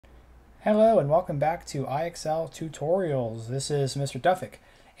Hello and welcome back to IXL tutorials. This is Mr. Duffick,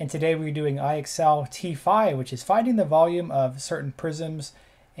 and today we're doing IXL T5, which is finding the volume of certain prisms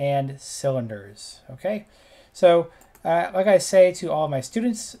and cylinders. Okay, so like I say to all of my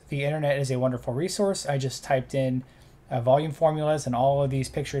students, the internet is a wonderful resource. I just typed in volume formulas, and all of these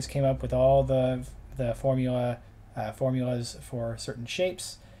pictures came up with all the formulas for certain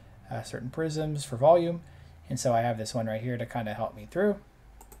shapes, certain prisms for volume, and so I have this one right here to kind of help me through.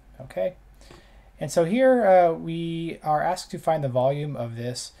 Okay, and so here we are asked to find the volume of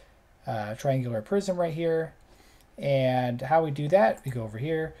this triangular prism right here. And how we do that, we go over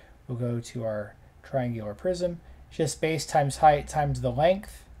here, we'll go to our triangular prism, just base times height times the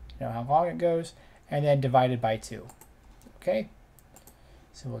length, you know how long it goes, and then divided by 2. Okay,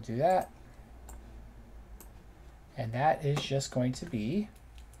 so we'll do that. And that is just going to be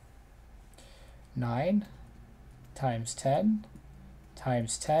 9 times 10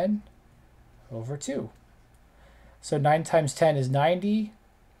 times 10 over 2. So 9 times 10 is 90.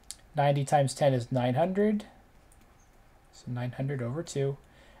 90 times 10 is 900. So 900 over 2.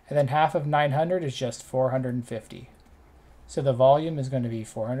 And then half of 900 is just 450. So the volume is going to be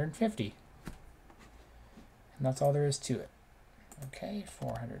 450. And that's all there is to it. Okay,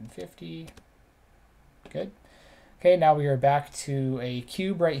 450. Good. Okay, now we are back to a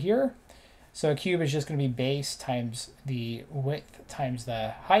cube right here. So a cube is just going to be base times the width times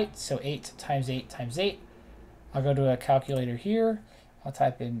the height. So 8 times 8 times 8. I'll go to a calculator here. I'll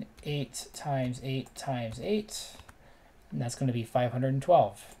type in 8 times 8 times 8. And that's going to be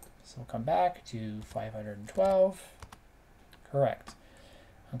 512. So we'll come back to 512. Correct.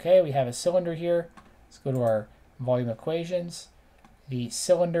 Okay, we have a cylinder here. Let's go to our volume equations. The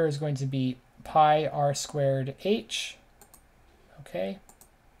cylinder is going to be pi r squared h. Okay.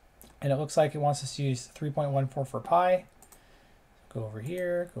 And it looks like it wants us to use 3.14 for pi. Go over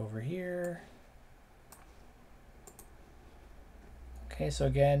here, go over here. Okay, so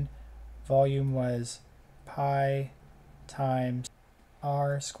again, volume was pi times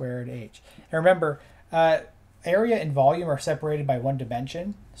r squared h. And remember, area and volume are separated by one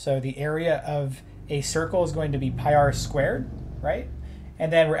dimension. So the area of a circle is going to be pi r squared, right?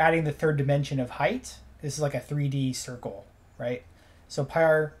 And then we're adding the third dimension of height. This is like a 3D circle, right? So pi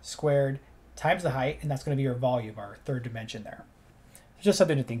r squared times the height, and that's going to be your volume, our third dimension there. It's just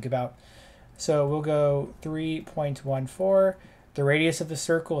something to think about. So we'll go 3.14. The radius of the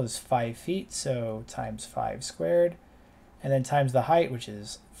circle is 5 feet, so times 5 squared. And then times the height, which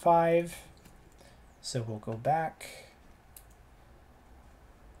is 5. So we'll go back.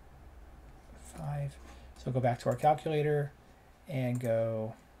 5. So we'll go back to our calculator and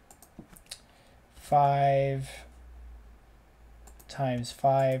go 5 times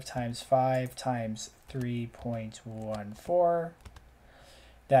 5 times 5 times 3.14.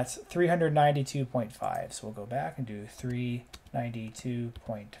 That's 392.5. So we'll go back and do 392.5.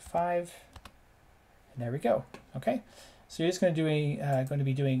 And there we go. Okay. So you're just going to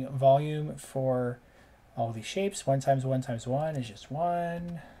be doing volume for all these shapes. 1 times 1 times 1 is just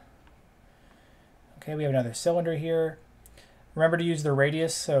 1. Okay, we have another cylinder here. Remember to use the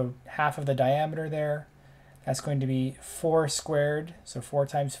radius, so half of the diameter there. That's going to be 4 squared, so 4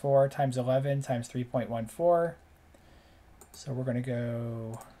 times 4 times 11 times 3.14. So we're going to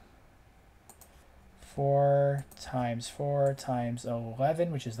go 4 times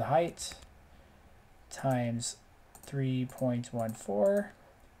 11, which is the height, times 3.14.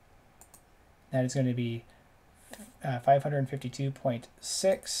 That is going to be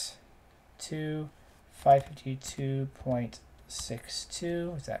 552.6 to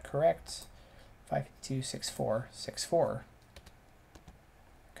 552.62. Is that correct? 552.6464.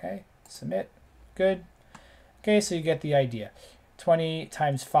 Okay, submit. Good. Okay, so you get the idea. 20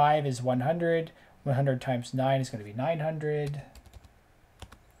 times 5 is 100. 100 times 9 is going to be 900.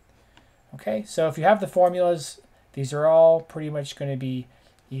 Okay, so if you have the formulas, these are all pretty much going to be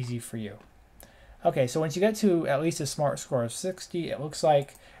easy for you. Okay, so once you get to at least a SMART score of 60, it looks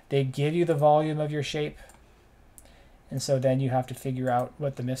like they give you the volume of your shape. And so then you have to figure out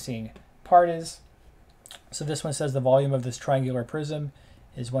what the missing part is. So this one says the volume of this triangular prism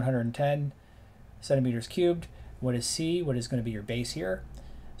is 110 centimeters cubed. What is C? What is going to be your base here?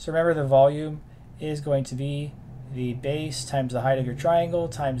 So remember, the volume is going to be the base times the height of your triangle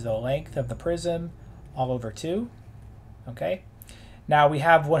times the length of the prism all over 2. Okay. Now we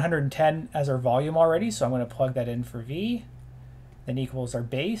have 110 as our volume already, so I'm going to plug that in for V. Then equals our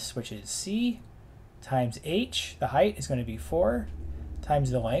base, which is C, times H, the height is going to be 4,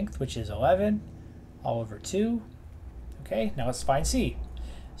 times the length, which is 11, all over 2. Okay, now let's find C.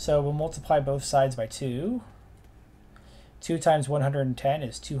 So we'll multiply both sides by 2. 2 times 110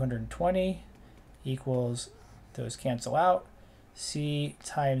 is 220 equals, those cancel out, C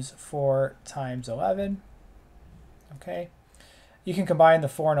times 4 times 11. Okay. You can combine the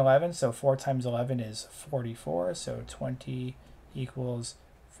 4 and 11, so 4 times 11 is 44, so 20 equals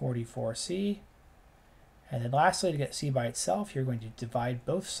 44C. And then lastly, to get C by itself, you're going to divide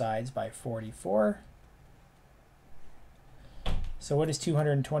both sides by 44. So what is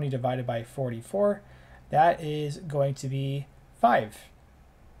 220 divided by 44? That is going to be 5.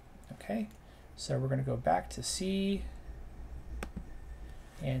 Okay, so we're going to go back to C,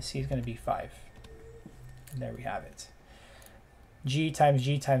 and C is going to be 5. And there we have it. G times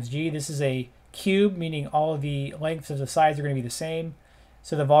G times G. This is a cube, meaning all of the lengths of the sides are going to be the same.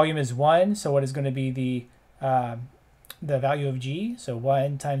 So the volume is 1, so what is going to be the value of G? So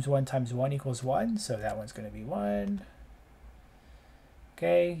 1 times 1 times 1 equals 1, so that one's going to be 1.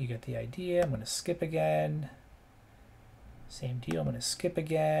 Okay, you get the idea. I'm going to skip again. Same deal, I'm going to skip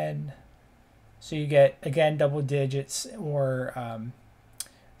again. So you get, again, double digits or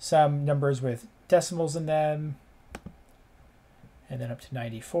some numbers with decimals in them. And then up to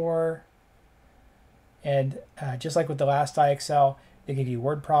 94. And just like with the last IXL, they give you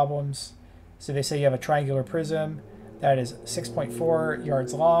word problems. So they say you have a triangular prism that is 6.4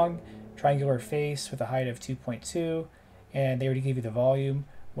 yards long, triangular face with a height of 2.2, and they already give you the volume.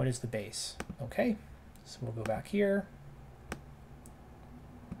 What is the base? Okay, so we'll go back here.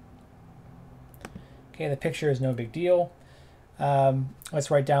 Okay, the picture is no big deal.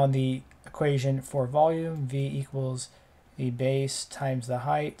 Let's write down the equation for volume. V equals the base times the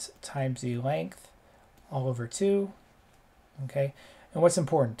height times the length all over 2. Okay, and what's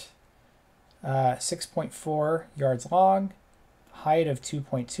important? 6.4 yards long, height of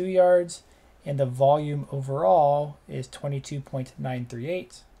 2.2 yards, and the volume overall is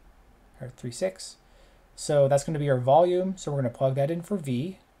 22.938 or 36. So that's going to be our volume. So we're going to plug that in for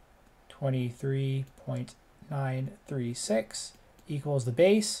V. 23.936 equals the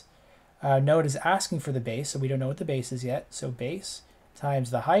base. Note is asking for the base, so we don't know what the base is yet. So base times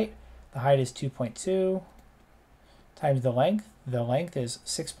the height. The height is 2.2 times the length. The length is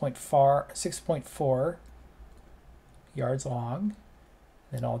 6.4 yards long.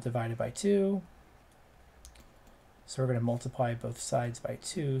 Then all divided by 2. So we're going to multiply both sides by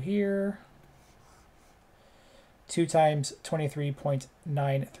 2 here. 2 times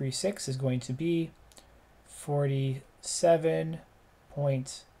 23.936 is going to be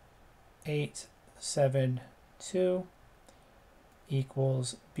 47.872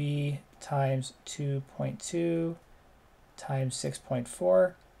 equals B times 2.2 times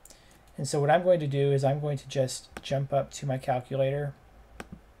 6.4. And so what I'm going to do is I'm going to just jump up to my calculator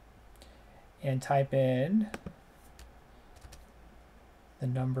and type in the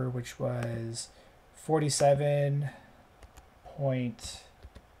number, which was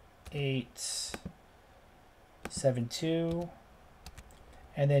 47.872,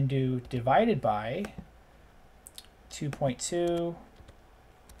 and then do divided by 2.2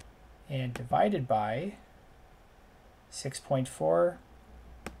 and divided by 6.4.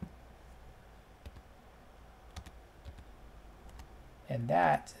 And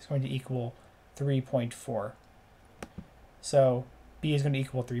that is going to equal 3.4. So B is going to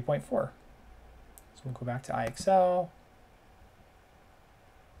equal 3.4. So we'll go back to IXL.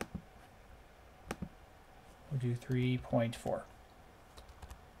 We'll do 3.4.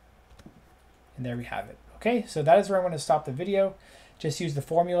 And there we have it. Okay, so that is where I'm going to stop the video. Just use the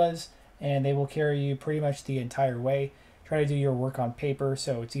formulas and they will carry you pretty much the entire way. Try to do your work on paper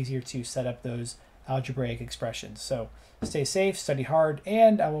so it's easier to set up those algebraic expressions. So stay safe, study hard,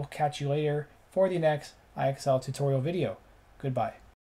 and I will catch you later for the next IXL tutorial video. Goodbye.